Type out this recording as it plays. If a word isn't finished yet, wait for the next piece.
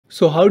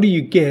So how do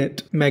you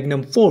get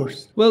Magnum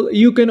Force? Well,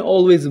 you can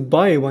always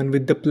buy one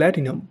with the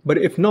platinum, but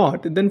if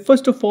not, then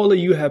first of all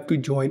you have to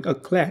join a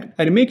clan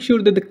and make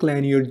sure that the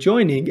clan you're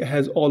joining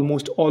has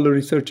almost all the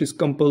researches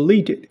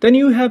completed. Then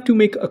you have to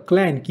make a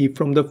clan key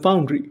from the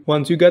foundry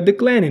once you get the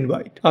clan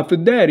invite. After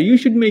that, you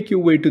should make your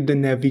way to the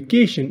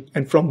navigation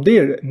and from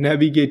there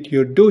navigate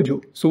your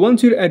dojo. So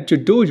once you're at your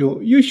dojo,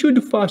 you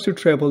should faster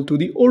travel to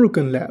the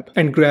Orokin lab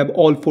and grab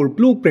all 4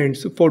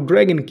 blueprints for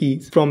dragon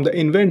keys from the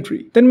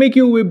inventory. Then make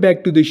your way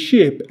back to the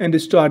ship and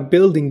start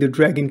building the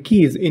dragon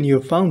keys in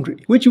your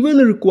foundry, which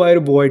will require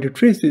void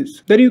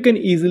traces that you can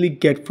easily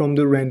get from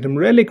the random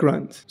relic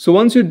runs. So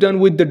once you're done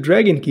with the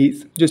dragon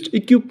keys, just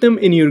equip them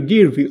in your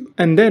gear wheel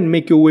and then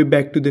make your way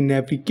back to the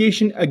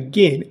navigation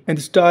again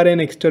and start an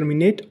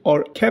exterminate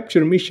or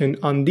capture mission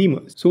on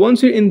Deimos. So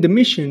once you're in the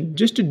mission,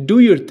 just do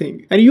your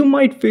thing and you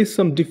might face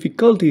some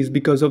difficulties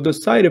because of the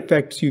side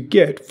effects you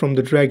get from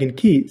the dragon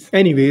keys.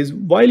 Anyways,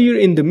 while you're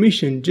in the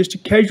mission,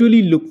 just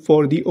casually look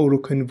for the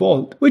Orokin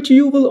vault, which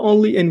you will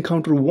only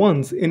encounter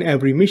once in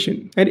every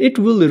mission, and it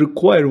will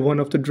require one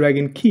of the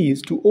dragon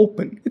keys to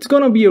open. It's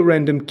gonna be a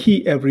random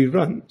key every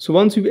run. So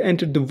once you've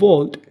entered the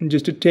vault,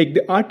 just take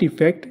the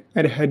artifact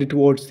and head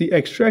towards the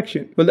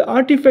extraction. Well, the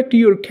artifact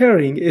you're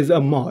carrying is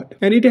a mod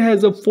and it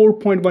has a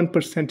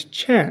 4.1%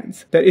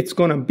 chance that it's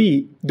gonna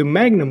be the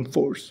Magnum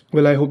Force.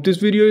 Well, I hope this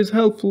video is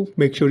helpful.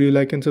 Make sure you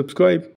like and subscribe.